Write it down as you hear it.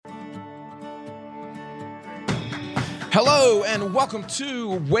Hello and welcome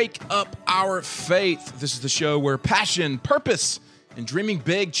to Wake Up Our Faith. This is the show where passion, purpose, and dreaming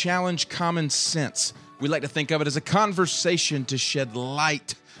big challenge common sense. We like to think of it as a conversation to shed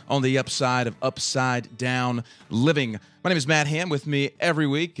light on the upside of upside down living. My name is Matt Ham. With me every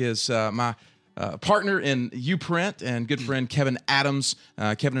week is my partner in Uprint and good friend Kevin Adams.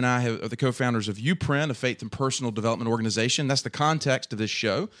 Kevin and I are the co-founders of Uprint, a faith and personal development organization. That's the context of this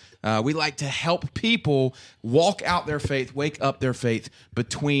show. We like to help people walk out their faith, wake up their faith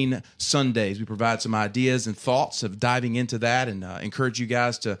between Sundays. We provide some ideas and thoughts of diving into that and encourage you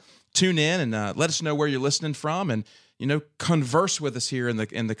guys to tune in and let us know where you're listening from and, converse with us here in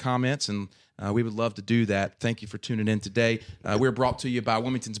the comments, and we would love to do that. Thank you for tuning in today. We're brought to you by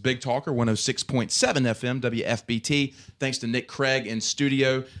Wilmington's Big Talker, 106.7 FM, WFBT. Thanks to Nick Craig in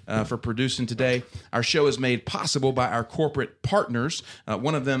studio for producing today. Our show is made possible by our corporate partners,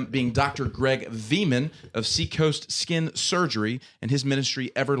 one of them being Dr. Greg Veman of Seacoast Skin Surgery and his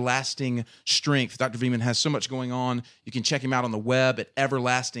ministry, Everlasting Strength. Dr. Veman has so much going on. You can check him out on the web at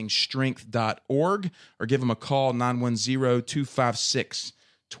everlastingstrength.org or give him a call,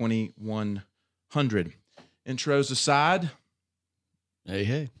 910-256-2100. Intros aside,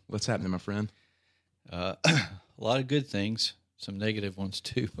 Hey, what's happening, my friend? a lot of good things, some negative ones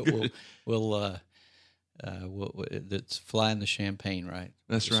too. But we'll it's flying the champagne, right?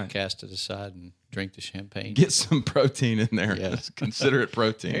 That's Just right. Cast it aside and drink the champagne. Get some protein in there. Yeah. Consider it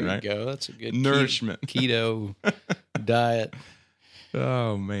protein, there right? you go. That's a good Nourishment. keto diet.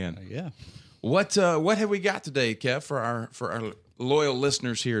 Oh man, Yeah. what have we got today, Kev, for our loyal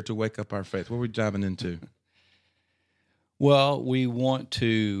listeners here to wake up our faith? What are we diving into? Well, we want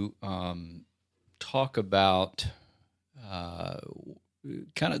to talk about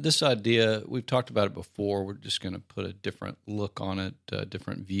kind of this idea. We've talked about it before. We're just going to put a different look on it, a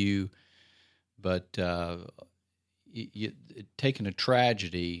different view. But taking a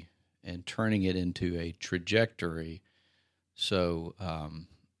tragedy and turning it into a trajectory. So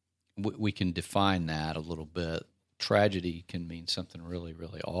we can define that a little bit. Tragedy can mean something really,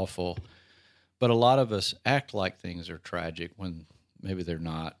 really awful. But a lot of us act like things are tragic when maybe they're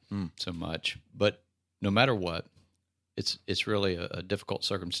not so much. But no matter what, it's really a difficult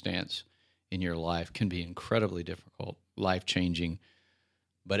circumstance in your life. Can be incredibly difficult, life-changing,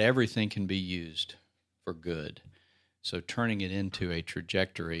 but everything can be used for good. So turning it into a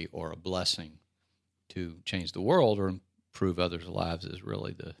trajectory or a blessing to change the world or improve others' lives is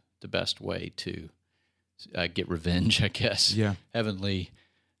really the best way to get revenge, I guess. Yeah. Heavenly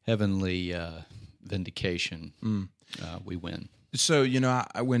vindication. We win. So,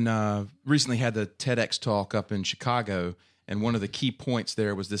 I when recently had the TEDx talk up in Chicago, and one of the key points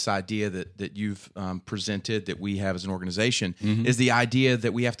there was this idea that you've presented, that we have as an organization, is the idea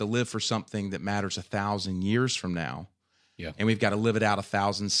that we have to live for something that matters 1,000 years from now. Yeah. And we've got to live it out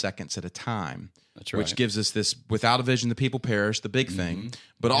 1,000 seconds at a time. That's right. Which gives us this, without a vision, the people perish, the big thing,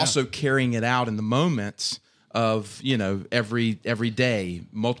 but also carrying it out in the moments of, every day,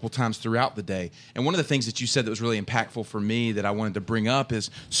 multiple times throughout the day. And one of the things that you said that was really impactful for me that I wanted to bring up is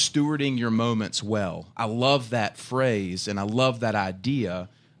stewarding your moments well. I love that phrase, and I love that idea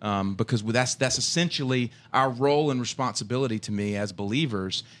because that's essentially our role and responsibility to me as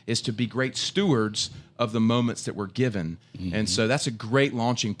believers, is to be great stewards of the moments that we're given. And so that's a great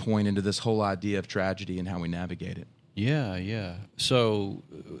launching point into this whole idea of tragedy and how we navigate it. Yeah. So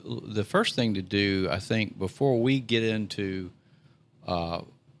the first thing to do, I think, before we get into, so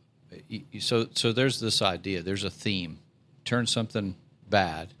there's this idea, there's a theme, turn something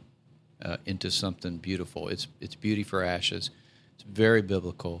bad into something beautiful. It's beauty for ashes. It's very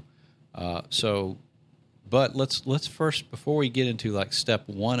biblical. But let's first, before we get into like step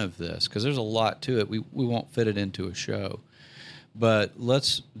one of this, because there's a lot to it, we won't fit it into a show. But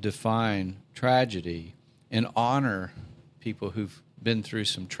let's define tragedy and honor people who've been through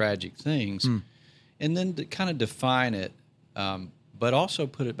some tragic things, and then to kind of define it, but also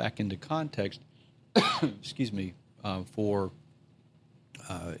put it back into context. Excuse me, for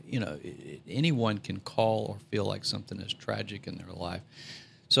anyone can call or feel like something is tragic in their life.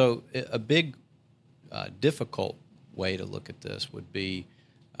 So a big difficult way to look at this would be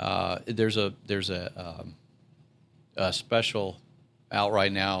there's a special out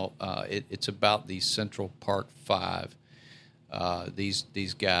right now. It's about the Central Park Five.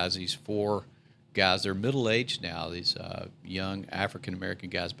 These guys, these four guys, they're middle-aged now. These young African-American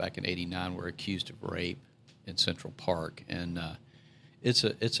guys back in '89 were accused of rape in Central Park, and it's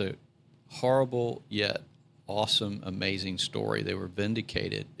a horrible yet awesome, amazing story. They were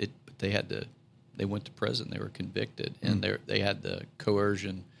vindicated. They went to prison. They were convicted, and they had the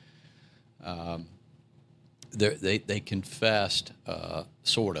coercion they confessed,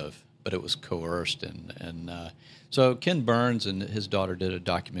 sort of, but it was coerced, and so Ken Burns and his daughter did a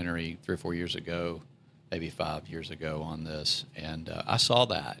documentary 3 or 4 years ago, maybe 5 years ago on this, and I saw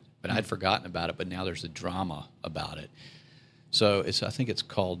that, but I'd forgotten about it. But now there's a drama about it. So I think it's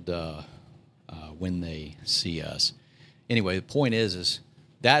called When They See Us. Anyway, the point is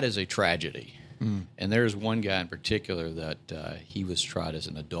that is a tragedy. And there's one guy in particular that he was tried as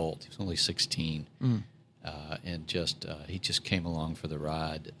an adult. He was only 16, and he just came along for the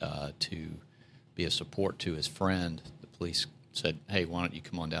ride to be a support to his friend. The police said, "Hey, why don't you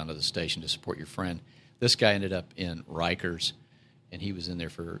come on down to the station to support your friend?" This guy ended up in Rikers, and he was in there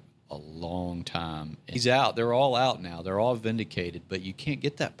for a long time. He's out. They're all out now. They're all vindicated, but you can't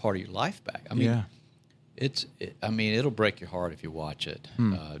get that part of your life back. I mean, it'll break your heart if you watch it.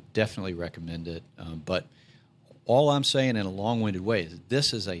 Definitely recommend it. But all I'm saying in a long-winded way is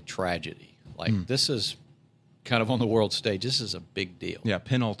this is a tragedy. Like, this is kind of on the world stage. This is a big deal. Yeah,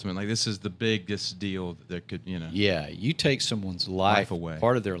 penultimate. Like, this is the biggest deal that there could, Yeah, you take someone's life away.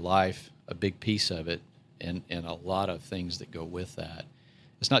 Part of their life, a big piece of it, and a lot of things that go with that.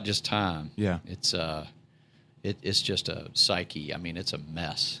 It's not just time. Yeah. It's just a psyche. I mean, it's a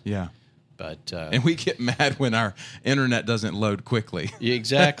mess. Yeah. But and we get mad when our internet doesn't load quickly.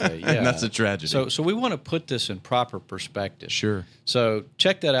 Exactly. Yeah. And that's a tragedy. So we want to put this in proper perspective. Sure. So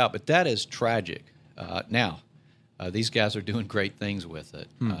check that out. But that is tragic. Now, these guys are doing great things with it.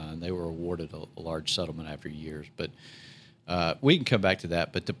 They were awarded a large settlement after years. But we can come back to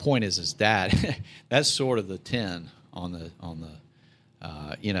that. But the point is that that's sort of the 10 on the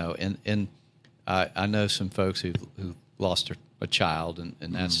and I know some folks who lost a child,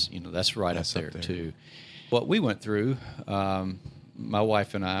 and that's that's right up there too. What we went through, my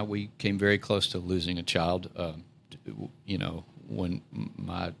wife and I, we came very close to losing a child. When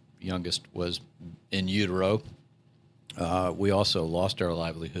my youngest was in utero, we also lost our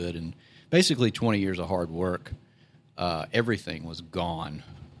livelihood, and basically 20 years of hard work. Everything was gone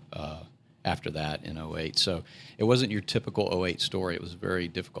after that in 2008. So it wasn't your typical 2008 story. It was very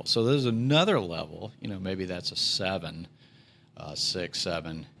difficult. So there's another level, maybe that's a 7, 6,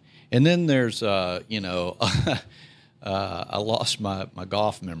 7. And then there's, I lost my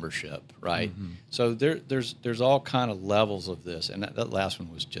golf membership, right? Mm-hmm. So there's all kind of levels of this. And that last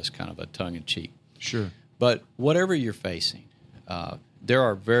one was just kind of a tongue-in-cheek. Sure. But whatever you're facing, there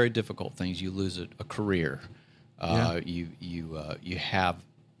are very difficult things. You lose a career. You have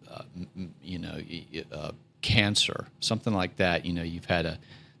cancer, something like that. You've had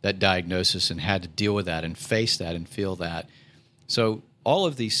that diagnosis and had to deal with that and face that and feel that. So all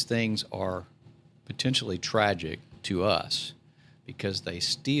of these things are potentially tragic to us because they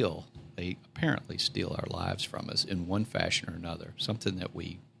apparently steal our lives from us in one fashion or another, something that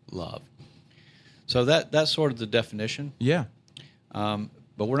we love. So that's sort of the definition. Yeah. But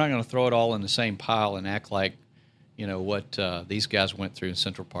we're not going to throw it all in the same pile and act like what these guys went through in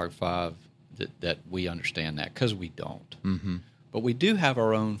Central Park 5, that we understand that, because we don't. Mm-hmm. But we do have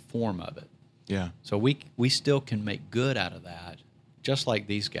our own form of it. Yeah. So we still can make good out of that, just like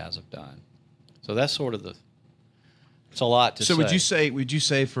these guys have done. So that's sort of it's a lot to say. So would you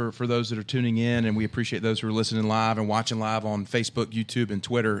say for those that are tuning in, and we appreciate those who are listening live and watching live on Facebook, YouTube, and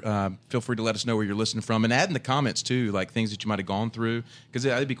Twitter, feel free to let us know where you're listening from, and add in the comments too, like things that you might have gone through, because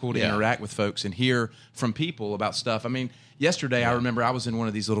it'd be cool to interact with folks and hear from people about stuff. I mean, yesterday I remember I was in one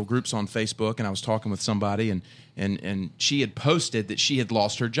of these little groups on Facebook, and I was talking with somebody, and she had posted that she had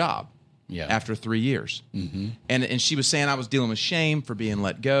lost her job. Yeah. After 3 years. Mm-hmm. And she was saying I was dealing with shame for being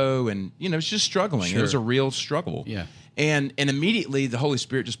let go, and it's just struggling. Sure. It was a real struggle. Yeah. And immediately the Holy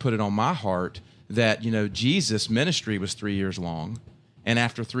Spirit just put it on my heart that Jesus' ministry was 3 years long, and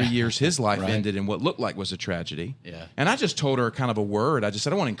after 3 years his life right. ended in what looked like was a tragedy. Yeah. And I just told her kind of a word. I just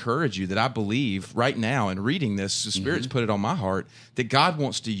said, I want to encourage you that I believe right now in reading this, the Spirit's put it on my heart that God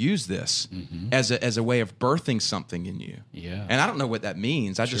wants to use this as a way of birthing something in you. Yeah. And I don't know what that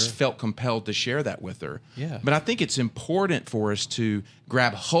means. I just felt compelled to share that with her. Yeah. But I think it's important for us to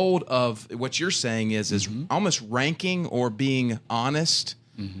grab hold of what you're saying is almost ranking or being honest,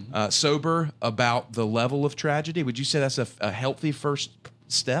 sober about the level of tragedy. Would you say that's a healthy first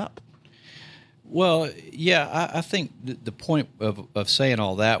step? Well, yeah, I think the point of saying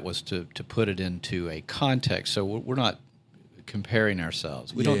all that was to put it into a context. So we're not comparing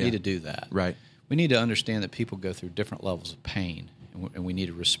ourselves. We don't need to do that. Right. We need to understand that people go through different levels of pain, and we need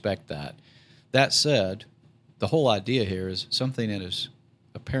to respect that. That said, the whole idea here is something that is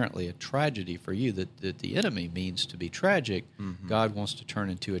apparently a tragedy for you that the enemy means to be tragic, God wants to turn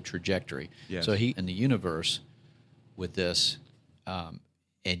into a trajectory. Yes. So he in the universe with this, and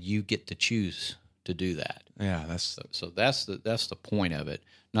you get to choose to do that. Yeah, that's So that's the point of it,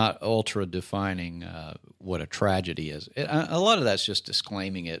 not ultra defining what a tragedy is. A lot of that's just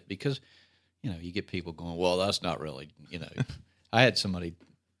disclaiming it because, you get people going, well, that's not really, I had somebody,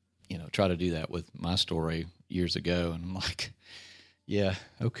 try to do that with my story years ago, and I'm like, yeah,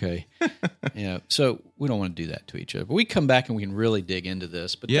 okay. So we don't want to do that to each other. But we come back and we can really dig into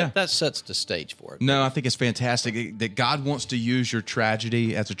this, but that sets the stage for it. No, I think it's fantastic that God wants to use your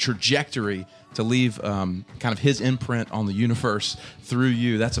tragedy as a trajectory to leave kind of his imprint on the universe through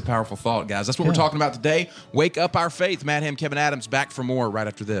you. That's a powerful thought, guys. That's what we're talking about today. Wake up our faith. Matt Ham, Kevin Adams, back for more right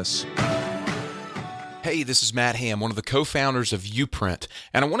after this. Hey, this is Matt Ham, one of the co-founders of Uprint,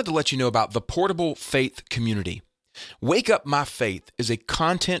 and I wanted to let you know about the Portable Faith Community. Wake Up My Faith is a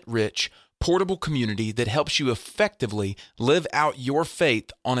content-rich, portable community that helps you effectively live out your faith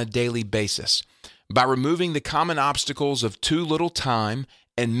on a daily basis. By removing the common obstacles of too little time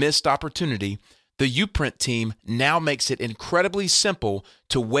and missed opportunity, the Uprint team now makes it incredibly simple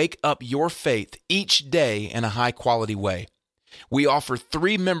to wake up your faith each day in a high-quality way. We offer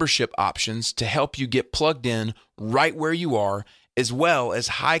 3 membership options to help you get plugged in right where you are, as well as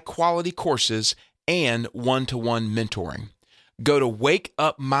high-quality courses and one-to-one mentoring. Go to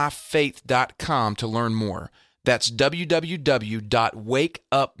wakeupmyfaith.com to learn more. That's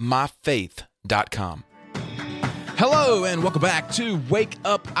www.wakeupmyfaith.com. Hello, and welcome back to Wake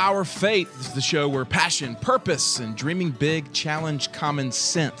Up Our Faith. This is the show where passion, purpose, and dreaming big challenge common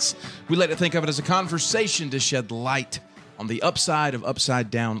sense. We like to think of it as a conversation to shed light on the upside of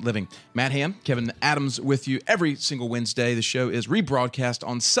upside-down living. Matt Ham, Kevin Adams with you every single Wednesday. The show is rebroadcast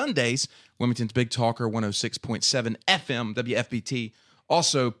on Sundays, Wilmington's Big Talker, 106.7 FM, WFBT.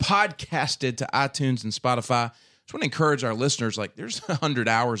 Also podcasted to iTunes and Spotify. Just want to encourage our listeners, there's 100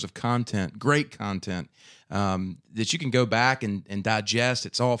 hours of content, great content, that you can go back and digest.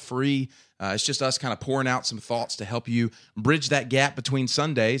 It's all free. It's just us kind of pouring out some thoughts to help you bridge that gap between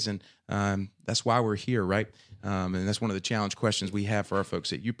Sundays, and that's why we're here, right? And that's one of the challenge questions we have for our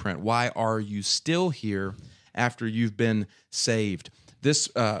folks at Uprint. Why are you still here after you've been saved? This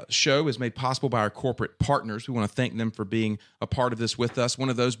show is made possible by our corporate partners. We want to thank them for being a part of this with us. One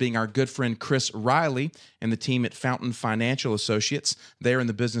of those being our good friend Chris Riley and the team at Fountain Financial Associates. They're in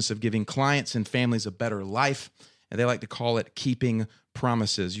the business of giving clients and families a better life, and they like to call it keeping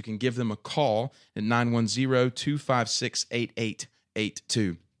promises. You can give them a call at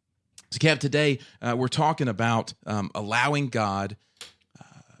 910-256-8882. So, Kev, today we're talking about allowing God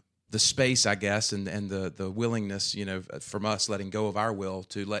the space, I guess, and the willingness, from us letting go of our will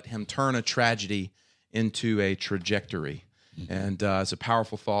to let him turn a tragedy into a trajectory. Mm-hmm. And it's a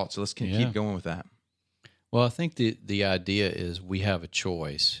powerful thought, so let's keep going with that. Well, I think the idea is we have a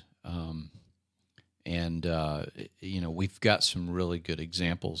choice. We've got some really good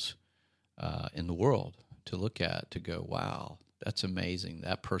examples in the world to look at, to go, wow, that's amazing.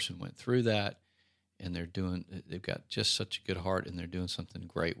 That person went through that, and they've got just such a good heart, and they're doing something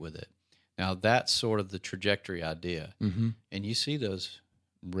great with it. Now, that's sort of the trajectory idea. Mm-hmm. And you see those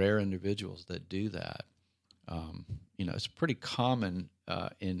rare individuals that do that. It's pretty common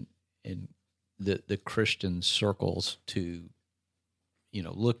in the Christian circles to,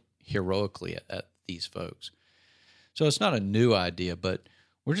 look heroically at these folks. So it's not a new idea, but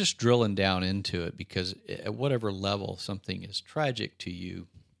we're just drilling down into it because at whatever level something is tragic to you,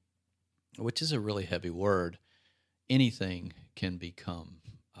 which is a really heavy word, anything can become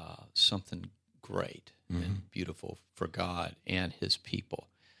something great and beautiful for God and His people.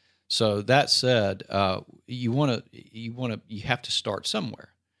 So that said, you have to start somewhere.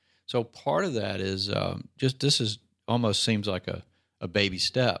 So part of that is almost seems like a baby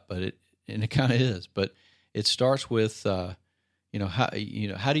step, and it kind of is. But it starts with how do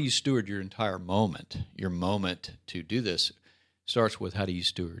you steward your entire moment? Your moment to do this starts with how do you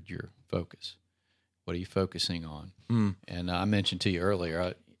steward your focus? What are you focusing on? And I mentioned to you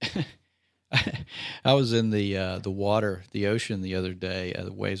earlier, I was in the water, the ocean the other day.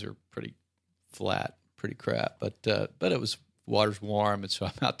 The waves are pretty flat, pretty crap, but it was water's warm, and so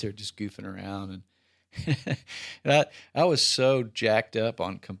I'm out there just goofing around, and I was so jacked up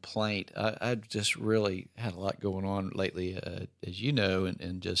on complaint. I just really had a lot going on lately, as you know,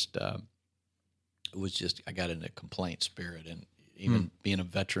 and just it was just I got into complaint spirit, and even being a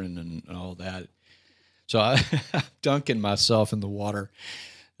veteran and all that. So I'm dunking myself in the water.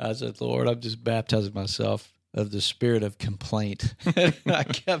 I said, Lord, I'm just baptizing myself of the spirit of complaint. I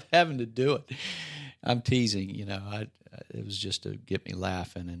kept having to do it. I'm teasing, it was just to get me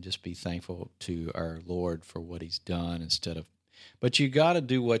laughing and just be thankful to our Lord for what He's done instead of, But you got to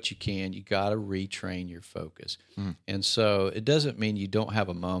do what you can. You got to retrain your focus. And so it doesn't mean you don't have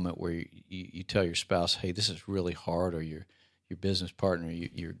a moment where you tell your spouse, hey, this is really hard, or your business partner,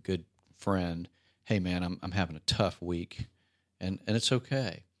 your good friend, hey, man, I'm having a tough week. And it's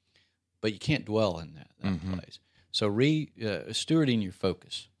okay. But you can't dwell in that place. So stewarding your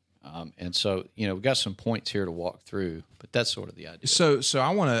focus. And so, we've got some points here to walk through, but that's sort of the idea. So I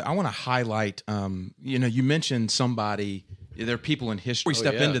want to highlight, you mentioned somebody. There are people in history.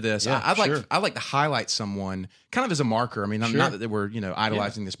 Step into this. Yeah, I'd like to highlight someone kind of as a marker. I mean, not that we're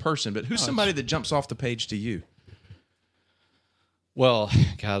idolizing this person, but who's somebody that jumps off the page to you? Well,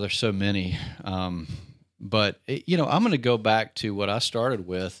 God, there's so many. But I'm going to go back to what I started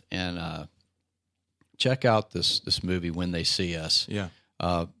with and check out this movie, When They See Us. Yeah.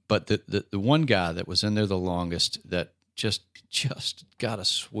 But the one guy that was in there the longest that just got a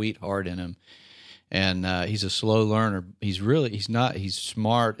sweetheart in him. And he's a slow learner. He's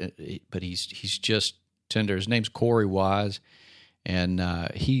smart, but he's just tender. His name's Corey Wise, and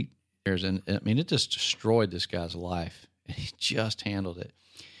it just destroyed this guy's life. And he just handled it.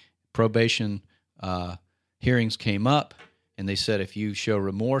 Probation hearings came up, and they said if you show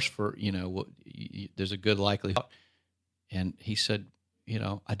remorse for there's a good likelihood. And he said,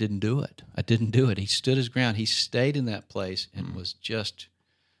 I didn't do it. I didn't do it. He stood his ground. He stayed in that place and was just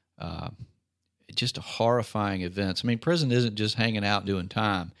a horrifying events. I mean, prison isn't just hanging out doing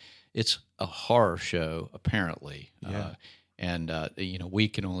time. It's a horror show, apparently. Yeah. We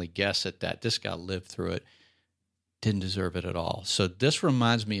can only guess at that. This guy lived through it, didn't deserve it at all. So this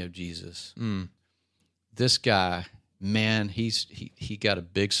reminds me of Jesus. This guy, man, he got a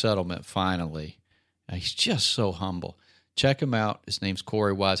big settlement finally. He's just so humble. Check him out. His name's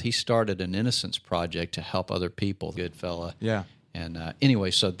Corey Wise. He started an Innocence Project to help other people. Good fella. Yeah. And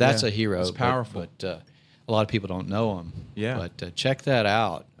anyway, so that's a hero. It's powerful. But a lot of people don't know him. Yeah. But check that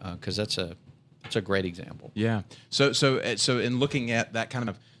out because that's a great example. Yeah. So in looking at that kind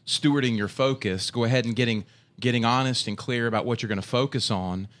of stewarding your focus, go ahead and getting honest and clear about what you're going to focus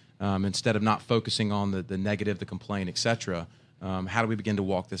on instead of not focusing on the negative, the complaint, etc. How do we begin to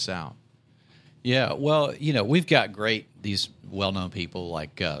walk this out? Yeah, well, we've got these well-known people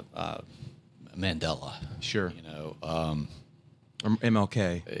like Mandela. Sure. Or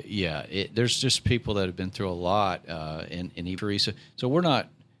MLK. There's just people that have been through a lot, and even Teresa. So we're not.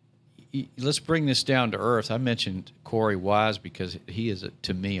 Let's bring this down to earth. I mentioned Corey Wise because he is,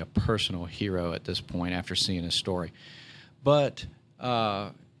 to me, a personal hero at this point after seeing his story. But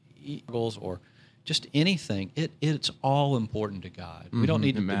goals or just anything, it's all important to God. We don't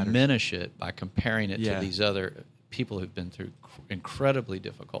need to diminish it by comparing it to these other people who've been through incredibly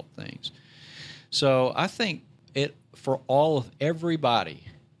difficult things. So I think for everybody,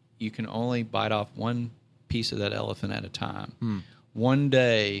 you can only bite off one piece of that elephant at a time. One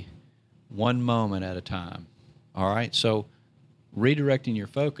day, one moment at a time. All right? So redirecting your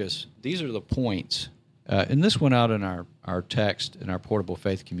focus, these are the points. And this went out in our text in our Portable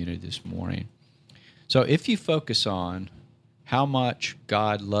Faith community this morning. So if you focus on how much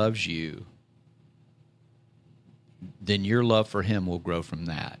God loves you, then your love for him will grow from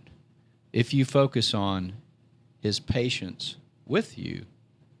that. If you focus on his patience with you,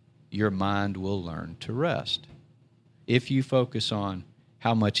 your mind will learn to rest. If you focus on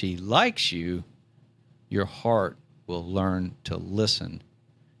how much he likes you, your heart will learn to listen.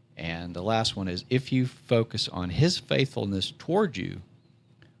 And the last one is if you focus on his faithfulness toward you,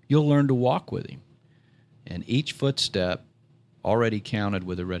 you'll learn to walk with him. And each footstep already counted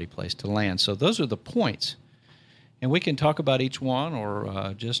with a ready place to land. So those are the points. And we can talk about each one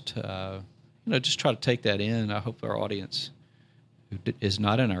or just try to take that in. I hope our audience who is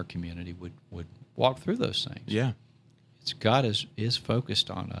not in our community would walk through those things. Yeah. God is focused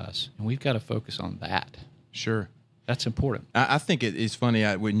on us, and we've got to focus on that. Sure. That's important. I think it is funny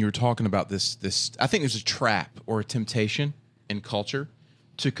when you were talking about this. I think there's a trap or a temptation in culture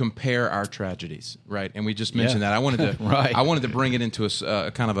to compare our tragedies, right? And we just mentioned that. I wanted to right. I wanted to bring it into a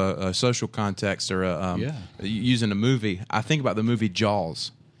kind of a social context or using a movie. I think about the movie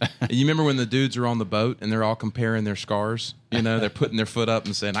Jaws. You remember when the dudes are on the boat and they're all comparing their scars? They're putting their foot up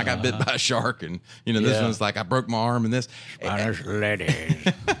and saying, "I got bit by a shark," and this one's like, "I broke my arm," and this. Spanish ladies.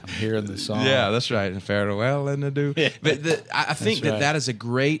 I'm hearing the song. Yeah, that's right. And farewell and adieu. But I think that is a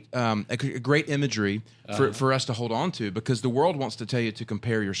great imagery for us to hold on to because the world wants to tell you to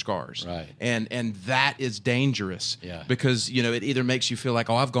compare your scars, right? And that is dangerous, because it either makes you feel like,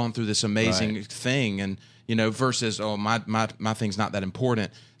 oh, I've gone through this amazing thing, and versus, oh, my thing's not that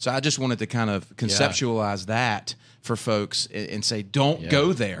important. So I just wanted to kind of conceptualize that for folks and say, don't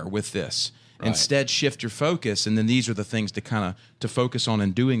go there with this. Instead, shift your focus, and then these are the things to kind of to focus on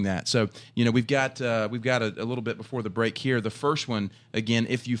in doing that. So, we've got a little bit before the break here. The first one, again,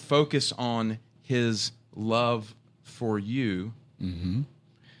 if you focus on His love for you,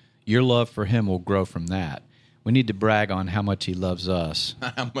 your love for Him will grow from that. We need to brag on how much He loves us,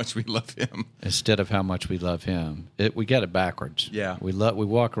 how much we love Him, instead of how much we love Him. We got it backwards. Yeah, we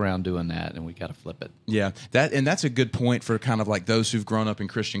walk around doing that, and we got to flip it. Yeah, that's a good point for kind of like those who've grown up in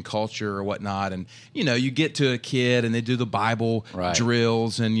Christian culture or whatnot. And you get to a kid and they do the Bible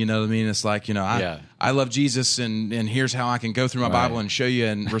drills, and what I mean. It's like I love Jesus, and here's how I can go through my Bible and show you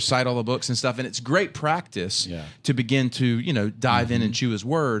and recite all the books and stuff. And it's great practice to begin to dive in and chew His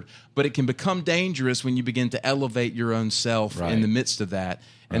Word. But it can become dangerous when you begin to elevate your own self in the midst of that.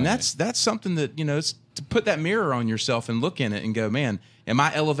 And that's something that, it's to put that mirror on yourself and look in it and go, man, am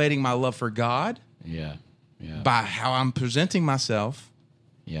I elevating my love for God? Yeah. By how I'm presenting myself?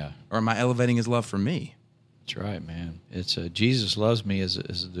 Yeah. Or am I elevating His love for me? That's right, man. It's Jesus Loves Me is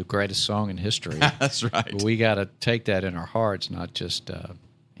the greatest song in history. That's right. But we got to take that in our hearts, not just,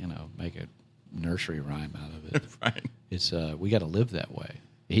 make a nursery rhyme out of it. Right. It's we got to live that way.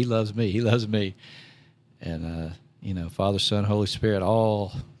 He loves me. He loves me. And, Father, Son, Holy Spirit,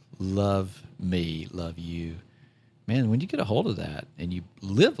 all love me, love you. Man, when you get a hold of that and you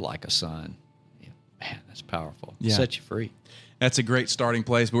live like a son, man, that's powerful. Yeah. Set you free. That's a great starting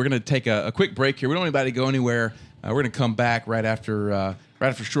place. But we're going to take a quick break here. We don't want anybody to go anywhere. We're going to come back right after a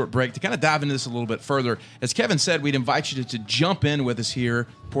short break to kind of dive into this a little bit further. As Kevin said, we'd invite you to jump in with us here,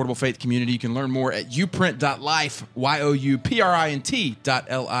 Portable Faith Community. You can learn more at youprint.life,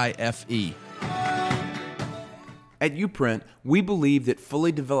 youprint.life. At Uprint, we believe that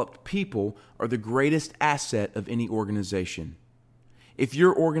fully developed people are the greatest asset of any organization. If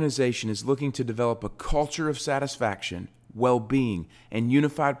your organization is looking to develop a culture of satisfaction, well-being, and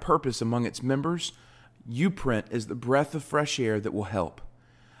unified purpose among its members, Uprint is the breath of fresh air that will help.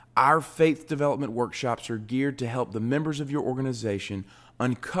 Our faith development workshops are geared to help the members of your organization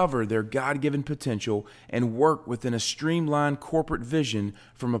uncover their God-given potential and work within a streamlined corporate vision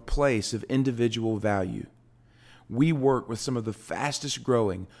from a place of individual value. We work with some of the fastest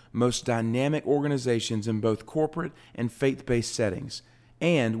growing, most dynamic organizations in both corporate and faith-based settings,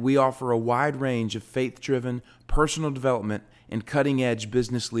 and we offer a wide range of faith-driven, personal development, and cutting-edge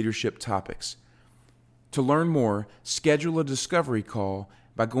business leadership topics. To learn more, schedule a discovery call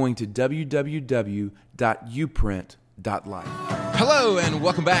by going to www.uprint.life. Hello, and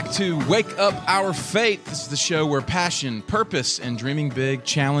welcome back to Wake Up Our Faith. This is the show where passion, purpose, and dreaming big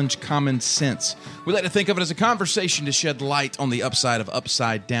challenge common sense. We like to think of it as a conversation to shed light on the upside of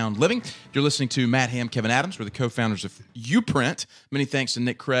upside-down living. You're listening to Matt Ham, Kevin Adams. We're the co-founders of Uprint. Many thanks to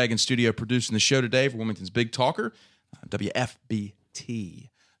Nick Craig in studio producing the show today for Wilmington's Big Talker, WFBT.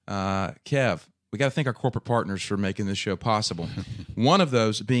 Kev, we got to thank our corporate partners for making this show possible. One of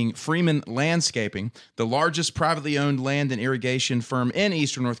those being Freeman Landscaping, the largest privately owned land and irrigation firm in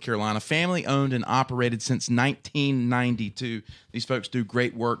Eastern North Carolina, family owned and operated since 1992. These folks do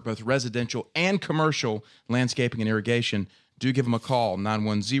great work, both residential and commercial landscaping and irrigation. Do give them a call,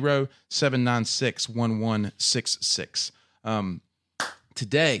 910-796-1166.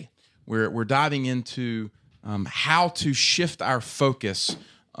 Today, we're diving into how to shift our focus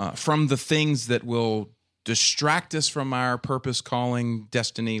from the things that will distract us from our purpose, calling,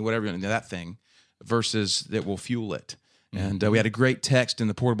 destiny, whatever, that thing, versus that will fuel it. And we had a great text in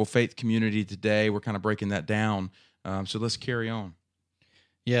the Portable Faith Community today. We're kind of breaking that down. So let's carry on.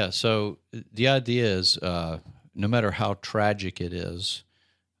 Yeah, so the idea is no matter how tragic it is,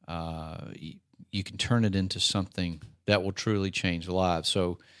 you can turn it into something that will truly change lives.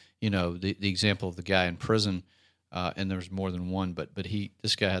 So, the example of the guy in prison, and there's more than one, but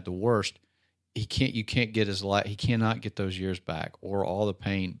this guy had the worst. You can't get his life. He cannot get those years back or all the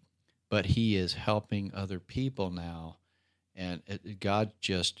pain, but he is helping other people now, and God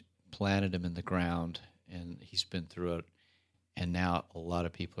just planted him in the ground, and he's been through it, and now a lot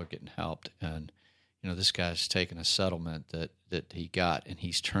of people are getting helped. And this guy's taken a settlement that he got, and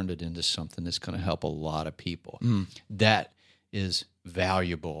he's turned it into something that's going to help a lot of people. That is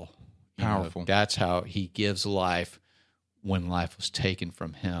valuable. Powerful. That's how he gives life when life was taken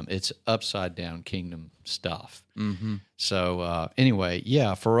from him. It's upside down kingdom stuff. Mm-hmm. So anyway,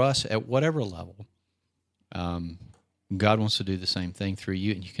 for us at whatever level, God wants to do the same thing through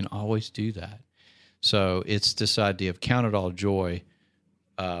you, and you can always do that. So it's this idea of count it all joy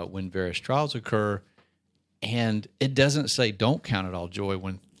when various trials occur, and it doesn't say don't count it all joy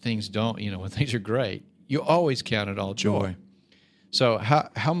when things don't, when things are great. You always count it all joy. So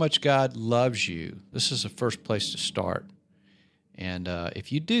how much God loves you, this is the first place to start. And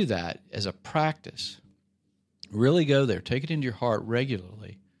if you do that as a practice, really go there, take it into your heart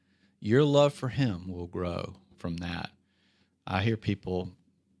regularly, your love for him will grow from that. I hear people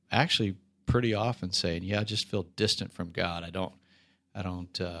actually pretty often saying, yeah, I just feel distant from God. I don't,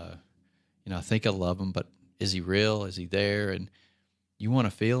 I think I love him, but is he real? Is he there? And you want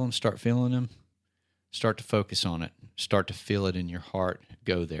to feel him, start feeling him, start to focus on it, start to feel it in your heart,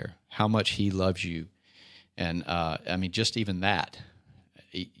 go there, how much he loves you. And just even that,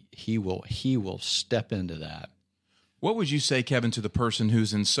 he will step into that. What would you say, Kevin, to the person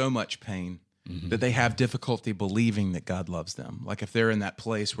who's in so much pain that they have difficulty believing that God loves them? Like if they're in that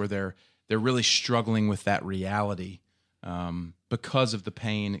place where they're really struggling with that reality because of the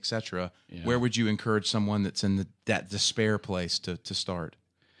pain, etc. Yeah. Where would you encourage someone that's in that despair place to start?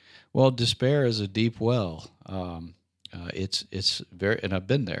 Well, despair is a deep well. It's very, and I've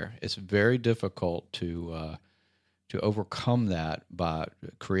been there. It's very difficult to overcome that by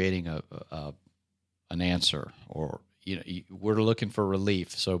creating an answer, or we're looking for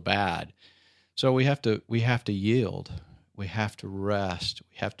relief so bad. So we have to yield. We have to rest.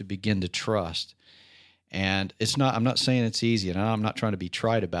 We have to begin to trust. And I'm not saying it's easy, and I'm not trying to be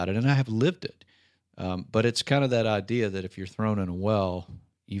trite about it, and I have lived it. But it's kind of that idea that if you're thrown in a well,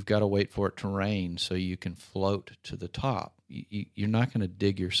 you've got to wait for it to rain so you can float to the top. You're not going to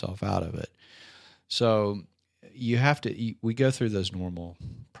dig yourself out of it. So you have to. We go through those normal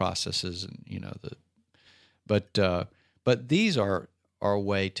processes, and but these are a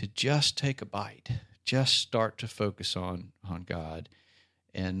way to just take a bite, just start to focus on God,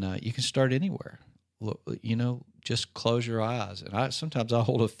 and you can start anywhere. Just close your eyes, and sometimes I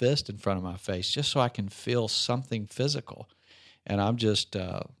hold a fist in front of my face just so I can feel something physical, and I'm just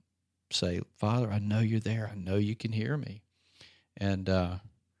say, Father, I know you're there. I know you can hear me, and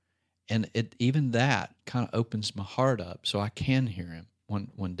it even that kind of opens my heart up so I can hear him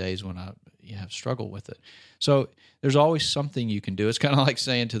when days when I have struggled with it. So there's always something you can do. It's kind of like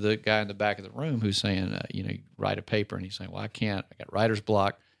saying to the guy in the back of the room who's saying, write a paper, and he's saying, well, I can't. I got writer's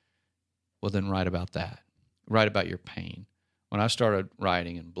block. Well, then write about that. Write about your pain. When I started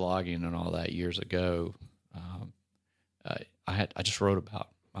writing and blogging and all that years ago, I just wrote about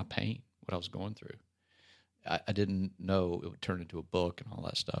my pain, what I was going through. I didn't know it would turn into a book and all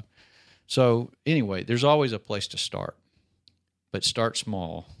that stuff. So anyway, there's always a place to start, but start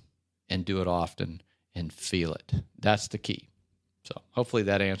small and do it often and feel it. That's the key. So hopefully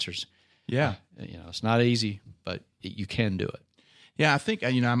that answers. Yeah. It's not easy, but you can do it. Yeah, I think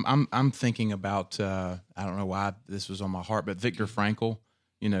I'm thinking about I don't know why this was on my heart, but Viktor Frankl,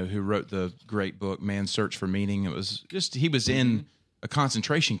 who wrote the great book Man's Search for Meaning. It was just he was in a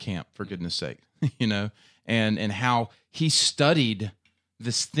concentration camp, for goodness sake, and how he studied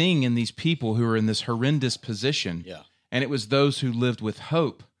this thing in these people who were in this horrendous position. Yeah, and it was those who lived with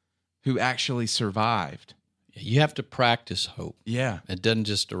hope who actually survived. You have to practice hope. Yeah, it doesn't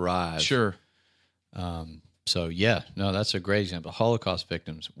just arrive. Sure. So yeah, no, that's a great example. Holocaust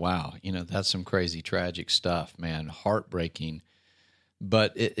victims, wow, that's some crazy, tragic stuff, man, heartbreaking.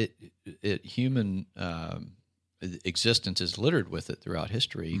 But human existence is littered with it throughout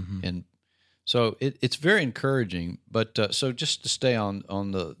history, and so it's very encouraging. But so just to stay on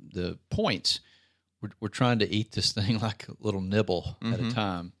the points, we're trying to eat this thing like a little nibble at a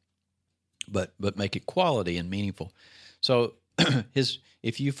time, but make it quality and meaningful. So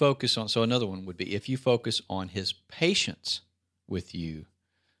if you focus on, so another one would be, if you focus on his patience with you,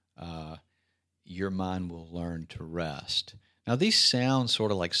 your mind will learn to rest. Now, these sound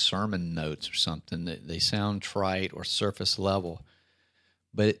sort of like sermon notes or something. They sound trite or surface level.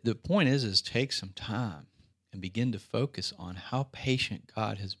 But the point is take some time and begin to focus on how patient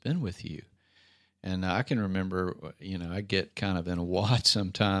God has been with you. And I can remember, I get kind of in a wad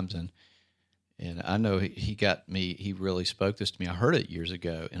sometimes, and I know he really spoke this to me. I heard it years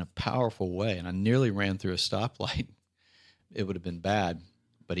ago in a powerful way, and I nearly ran through a stoplight. It would have been bad,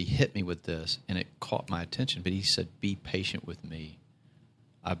 but he hit me with this, and it caught my attention. But he said, be patient with me.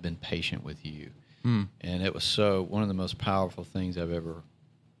 I've been patient with you. And it was one of the most powerful things I've ever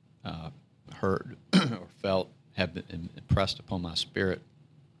heard or felt have been impressed upon my spirit.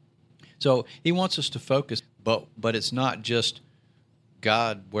 So he wants us to focus, but it's not just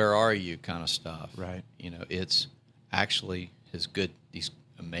God, where are you kind of stuff. Right. It's actually these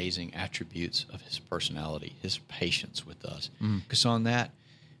amazing attributes of his personality, his patience with us. Because on that,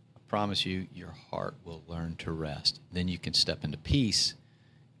 I promise you, your heart will learn to rest. Then you can step into peace.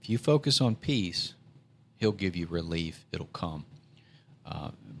 If you focus on peace, he'll give you relief. It'll come.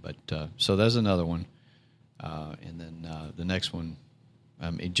 So there's another one. And then the next one,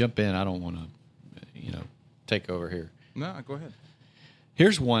 jump in. I don't want to, take over here. No, go ahead.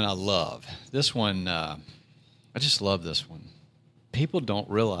 Here's one I love. This one, I just love this one. People don't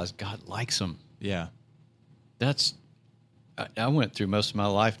realize God likes them. Yeah. I went through most of my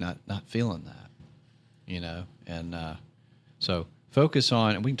life not feeling that, and so focus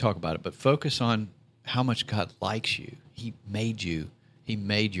on, and we can talk about it, but focus on how much God likes you. He made you. He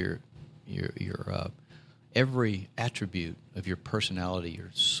made your every attribute of your personality, your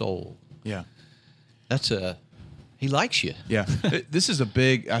soul. Yeah. He likes you. Yeah. This is a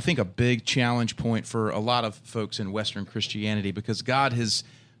big challenge point for a lot of folks in Western Christianity, because God has,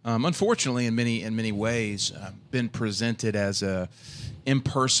 unfortunately, in many ways, been presented as a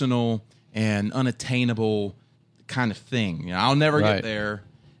impersonal and unattainable kind of thing. I'll never get there,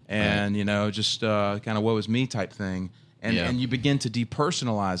 and just kind of woe is me type thing. And you begin to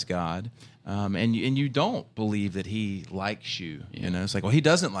depersonalize God, and you don't believe that He likes you. Yeah. It's like, well, He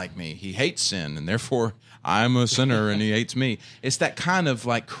doesn't like me. He hates sin, and therefore I'm a sinner, and He hates me. It's that kind of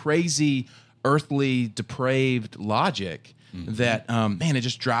like crazy, earthly, depraved logic that, it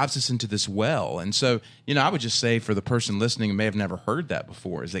just drives us into this well. And so, I would just say, for the person listening who may have never heard that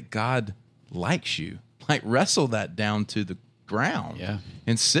before, is that God likes you. Like, wrestle that down to the ground,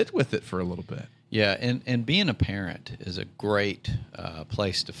 and sit with it for a little bit. Yeah, and being a parent is a great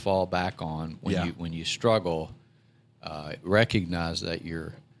place to fall back on when you struggle. Recognize that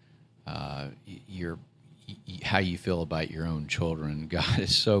your how you feel about your own children. God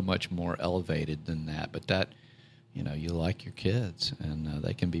is so much more elevated than that. But that, you like your kids, and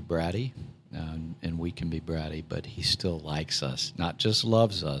they can be bratty, and we can be bratty, but He still likes us. Not just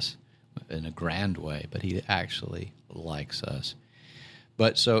loves us in a grand way, but He actually likes us.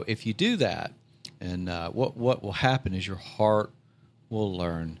 But so if you do that, and what will happen is your heart will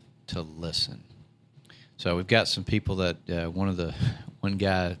learn to listen. So we've got some people that one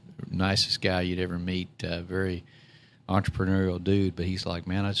guy, nicest guy you'd ever meet, very entrepreneurial dude, but he's like,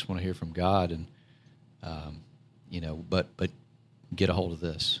 man, I just want to hear from God, and but get a hold of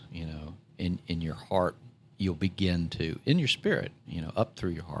this, in your heart, you'll begin to, in your spirit, up through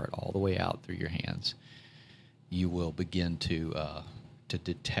your heart, all the way out through your hands, you will begin to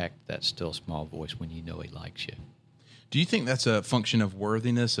detect that still small voice when you know He likes you. Do you think that's a function of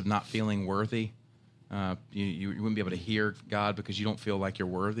worthiness, of not feeling worthy? You wouldn't be able to hear God because you don't feel like you're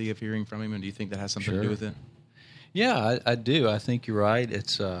worthy of hearing from Him, and do you think that has something to do with it? Yeah, I do. I think you're right.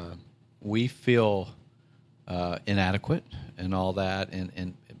 It's we feel inadequate and all that,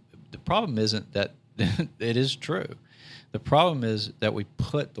 and the problem isn't that it is true. The problem is that we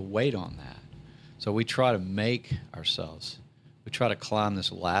put the weight on that. So we try to make ourselves. We try to climb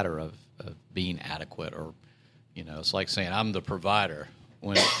this ladder of being adequate, or it's like saying I'm the provider,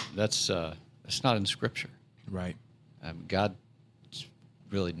 when that's not in Scripture. Right. God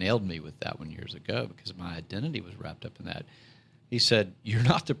really nailed me with that one years ago, because my identity was wrapped up in that. He said, "You're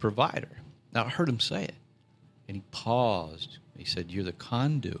not the provider." Now I heard Him say it, and He paused. He said, "You're the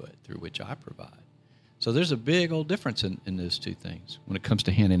conduit through which I provide." So there's a big old difference in those two things when it comes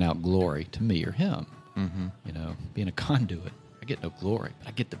to handing out glory to me or Him. Mm-hmm. Being a conduit, I get no glory, but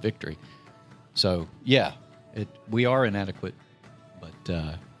I get the victory. So yeah, we are inadequate, but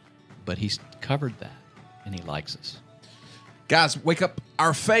He's covered that, and He likes us. Guys, wake up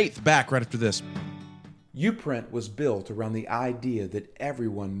our faith. Back right after this. Uprint was built around the idea that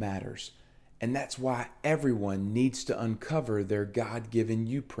everyone matters, and that's why everyone needs to uncover their God-given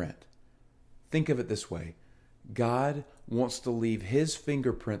Uprint. Think of it this way: God wants to leave His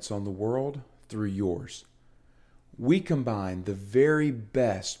fingerprints on the world through yours. We combine the very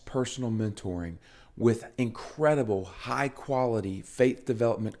best personal mentoring with incredible high-quality faith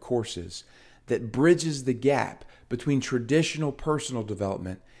development courses that bridges the gap between traditional personal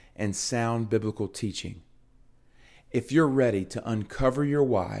development and sound biblical teaching. If you're ready to uncover your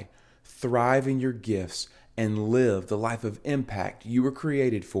why, thrive in your gifts, and live the life of impact you were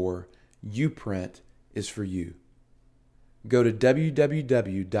created for, Uprint is for you. Go to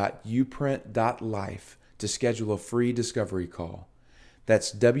www.uprint.life to schedule a free discovery call.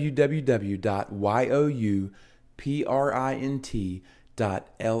 That's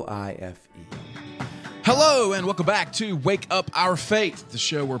www.youprint.life. Hello, and welcome back to Wake Up Our Faith, the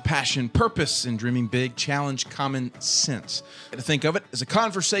show where passion, purpose, and dreaming big challenge common sense. To think of it as a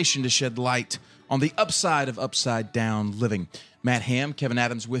conversation to shed light on the upside of upside-down living. Matt Ham, Kevin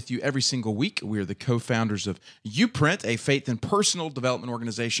Adams with you every single week. We are the co-founders of Uprint, a faith and personal development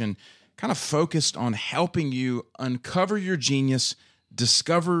organization kind of focused on helping you uncover your genius,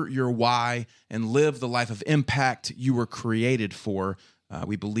 discover your why, and live the life of impact you were created for.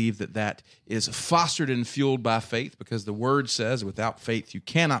 We believe that is fostered and fueled by faith, because the Word says, without faith you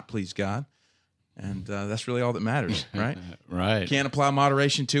cannot please God. And that's really all that matters, right? Right. Can't apply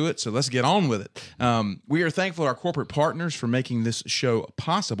moderation to it, so let's get on with it. We are thankful to our corporate partners for making this show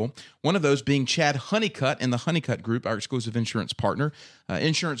possible. One of those being Chad Honeycutt and the Honeycutt Group, our exclusive insurance partner,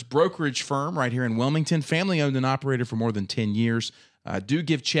 insurance brokerage firm right here in Wilmington, family-owned and operated for more than 10 years. Do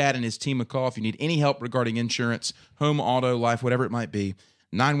give Chad and his team a call if you need any help regarding insurance, home, auto, life, whatever it might be.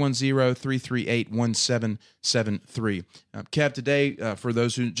 910-338-1773. Kev, today, for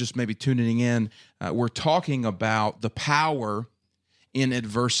those who just maybe tuning in, we're talking about the power in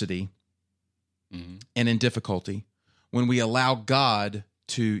adversity and in difficulty when we allow God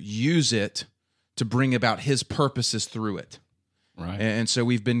to use it to bring about his purposes through it. Right. And so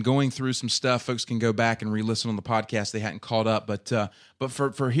we've been going through some stuff. Folks can go back and re-listen on the podcast. They hadn't caught up. But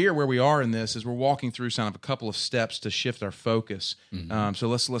for here, where we are in this, is we're walking through kind of a couple of steps to shift our focus. So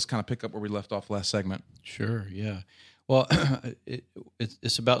let's kind of pick up where we left off last segment. Sure, yeah. Well,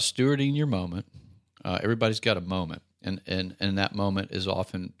 it's about stewarding your moment. Everybody's got a moment, and that moment is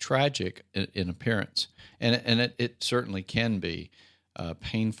often tragic in appearance. And it certainly can be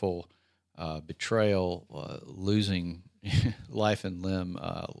painful, betrayal, losing life and limb,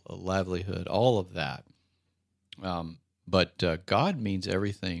 livelihood, all of that. But God means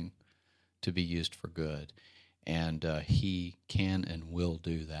everything to be used for good, and he can and will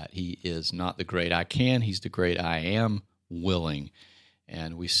do that. He is not the great I can, he's the great I am willing,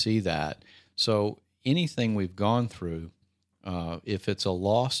 and we see that. So anything we've gone through, if it's a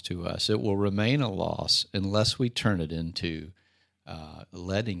loss to us, it will remain a loss unless we turn it into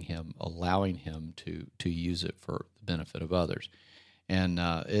allowing him to use it for the benefit of others. And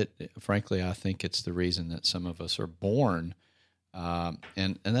frankly, I think it's the reason that some of us are born,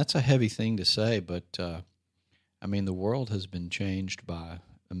 and that's a heavy thing to say, but I mean, the world has been changed by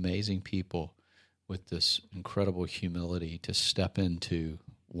amazing people with this incredible humility to step into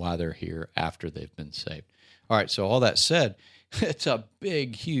why they're here after they've been saved. All right, so all that said, it's a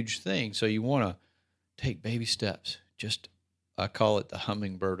big, huge thing. So you want to take baby steps. I call it the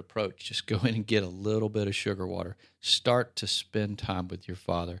hummingbird approach. Just go in and get a little bit of sugar water. Start to spend time with your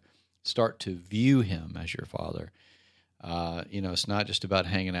Father. Start to view him as your Father. It's not just about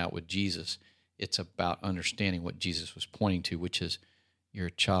hanging out with Jesus. It's about understanding what Jesus was pointing to, which is you're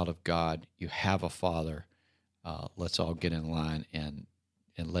a child of God. You have a Father. Let's all get in line and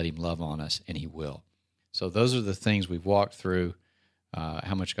let him love on us, and he will. So those are the things we've walked through,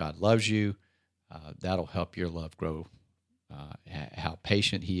 how much God loves you. That'll help your love grow. How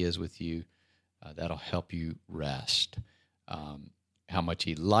patient he is with you, that'll help you rest. How much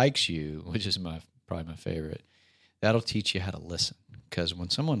he likes you, which is probably my favorite, that'll teach you how to listen. Because when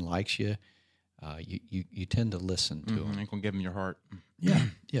someone likes you, you tend to listen to them. You can give them your heart.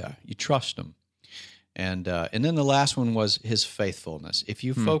 Yeah, you trust them. And then the last one was his faithfulness. If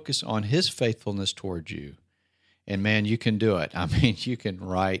you focus on his faithfulness towards you, and man, you can do it. I mean, you can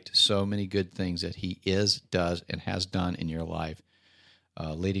write so many good things that he does, and has done in your life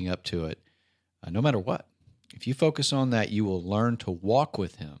leading up to it, no matter what. If you focus on that, you will learn to walk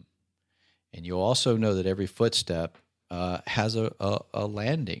with him. And you'll also know that every footstep has a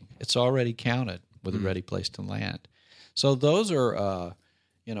landing. It's already counted with a ready place to land. So those are,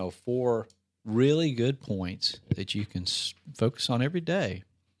 4 really good points that you can focus on every day,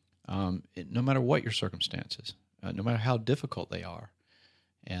 no matter what your circumstances. No matter how difficult they are,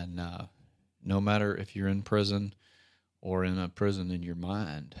 and no matter if you're in prison or in a prison in your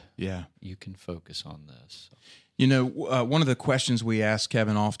mind, you can focus on this. One of the questions we ask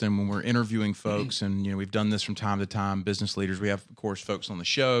Kevin often when we're interviewing folks, and we've done this from time to time, business leaders, we have, of course, folks on the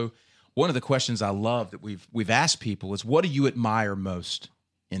show. One of the questions I love that we've asked people is, what do you admire most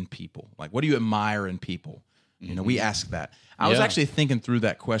in people? Like, what do you admire in people? We ask that. I was actually thinking through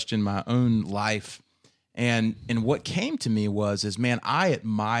that question, my own life. And what came to me was, I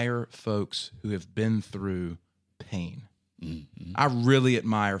admire folks who have been through pain. Mm-hmm. I really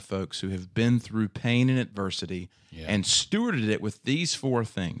admire folks who have been through pain and adversity and stewarded it with these 4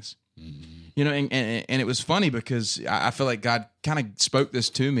 things. Mm-hmm. And it was funny because I feel like God kind of spoke this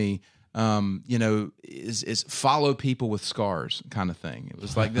to me, is follow people with scars kind of thing. It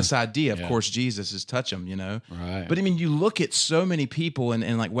was like this idea, of course, Jesus is touch them, Right. But I mean, you look at so many people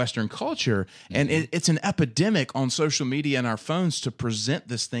in like Western culture, and it's an epidemic on social media and our phones to present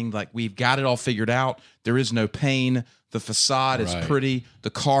this thing like we've got it all figured out. There is no pain. The facade is pretty. The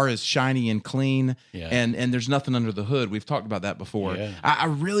car is shiny and clean, and there's nothing under the hood. We've talked about that before. Yeah. I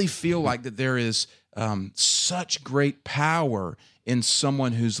really feel like that there is such great power in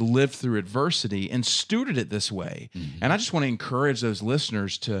someone who's lived through adversity and stewarded it this way. And I just want to encourage those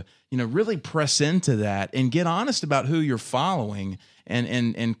listeners to, really press into that and get honest about who you're following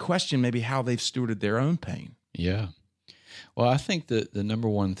and question maybe how they've stewarded their own pain. Yeah. Well, I think that the number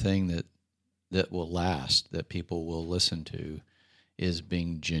one thing that will last, that people will listen to, is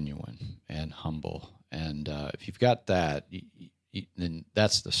being genuine and humble. And if you've got that, then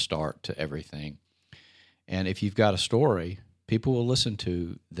that's the start to everything. And if you've got a story, people will listen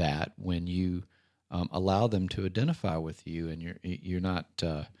to that when you allow them to identify with you, and you're not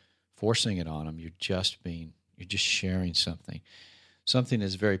forcing it on them. You're just sharing something. Something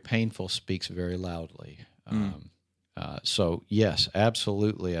that's very painful speaks very loudly. So yes,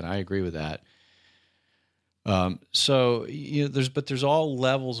 absolutely, and I agree with that. So there's all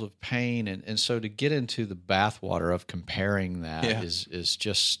levels of pain, and so to get into the bathwater of comparing that is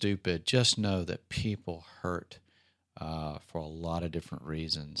just stupid. Just know that people hurt for a lot of different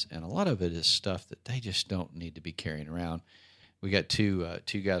reasons, and a lot of it is stuff that they just don't need to be carrying around. We got two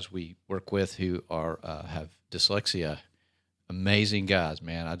guys we work with who have dyslexia. Amazing guys,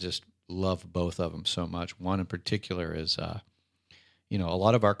 man. I just love both of them so much. One in particular is, a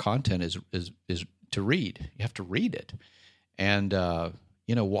lot of our content is to read. You have to read it. And,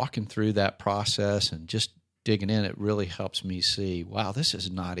 walking through that process and just digging in, it really helps me see, wow, this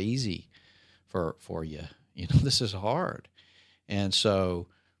is not easy for you. This is hard. And so,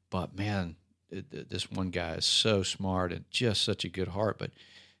 but man, this one guy is so smart and just such a good heart, but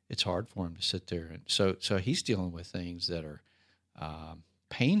it's hard for him to sit there. And so he's dealing with things that are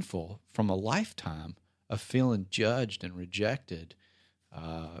painful from a lifetime of feeling judged and rejected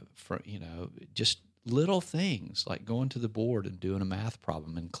for, just little things like going to the board and doing a math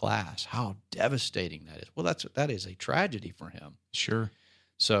problem in class. How devastating that is. Well, that is a tragedy for him. Sure.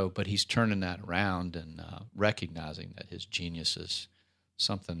 So, but he's turning that around and recognizing that his genius is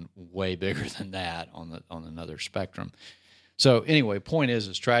something way bigger than that on another spectrum. So anyway, point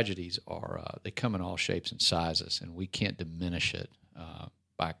is tragedies are, they come in all shapes and sizes, and we can't diminish it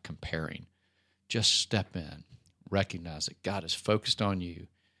by comparing. Just step in, recognize that God is focused on you.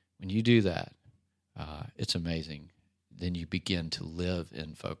 When you do that, it's amazing. Then you begin to live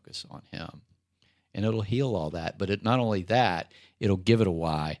in focus on Him, and it'll heal all that. But not only that, it'll give it a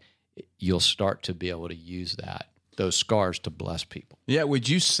why. You'll start to be able to use those scars to bless people. Yeah, would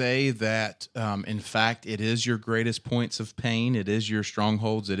you say that, in fact, it is your greatest points of pain? It is your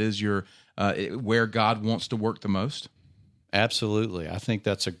strongholds? It is your where God wants to work the most? Absolutely. I think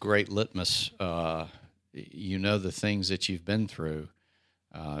that's a great litmus. The things that you've been through,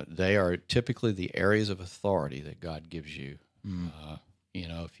 they are typically the areas of authority that God gives you.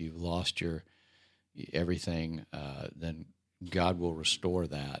 If you've lost your everything, then God will restore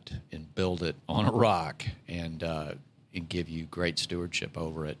that and build it on a rock and give you great stewardship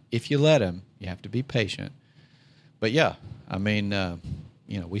over it. If you let Him, you have to be patient. But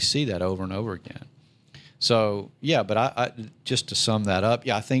we see that over and over again. So, but I just to sum that up,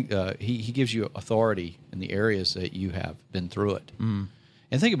 I think he gives you authority in the areas that you have been through it.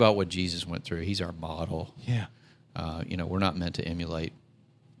 And think about what Jesus went through. He's our model. Yeah. We're not meant to emulate.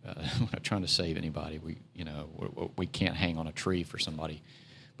 We're not trying to save anybody. We can't hang on a tree for somebody,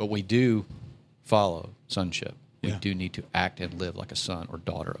 but we do follow sonship. We do need to act and live like a son or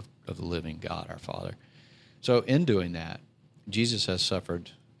daughter of the living God, our Father. So in doing that, Jesus has suffered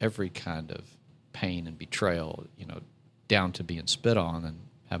every kind of pain and betrayal, down to being spit on and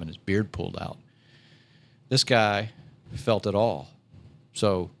having his beard pulled out. This guy felt it all.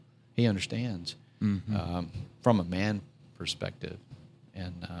 So he understands from a man perspective.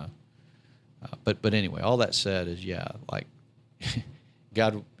 And but anyway, all that said is,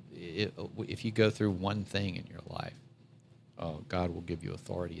 God, if you go through one thing in your life, God will give you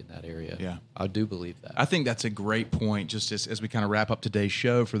authority in that area. Yeah. I do believe that. I think that's a great point, just as we kind of wrap up today's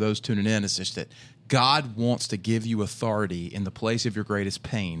show for those tuning in. It's just that God wants to give you authority in the place of your greatest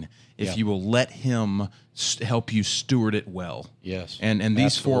pain if you will let Him help you steward it well. Yes. And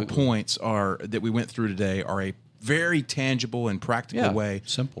these Absolutely. 4 points that we went through today are a very tangible and practical way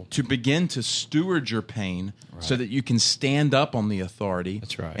simple to begin to steward your pain so that you can stand up on the authority.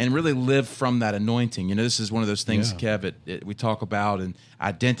 That's right. And really live from that anointing. This is one of those things, Kev, we talk about and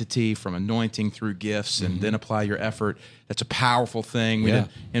identity from anointing through gifts and then apply your effort. That's a powerful thing. We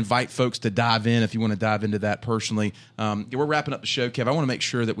invite folks to dive in if you want to dive into that personally. We're wrapping up the show, Kev. I want to make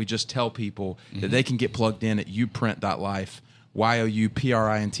sure that we just tell people that they can get plugged in at youprint.life,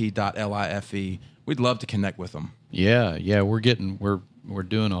 youprint.life. We'd love to connect with them. Yeah, we're doing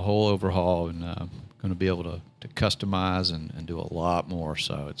a whole overhaul and going to be able to customize and do a lot more.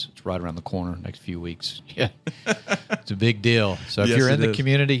 So it's right around the corner next few weeks. Yeah, it's a big deal. So if Yes, you're it in the is.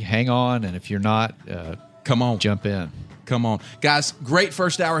 community, hang on. And if you're not, Come on. jump in. Come on. Guys, great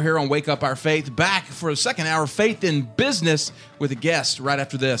first hour here on Wake Up Our Faith. Back for the second hour, Faith in Business, with a guest right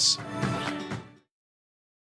after this.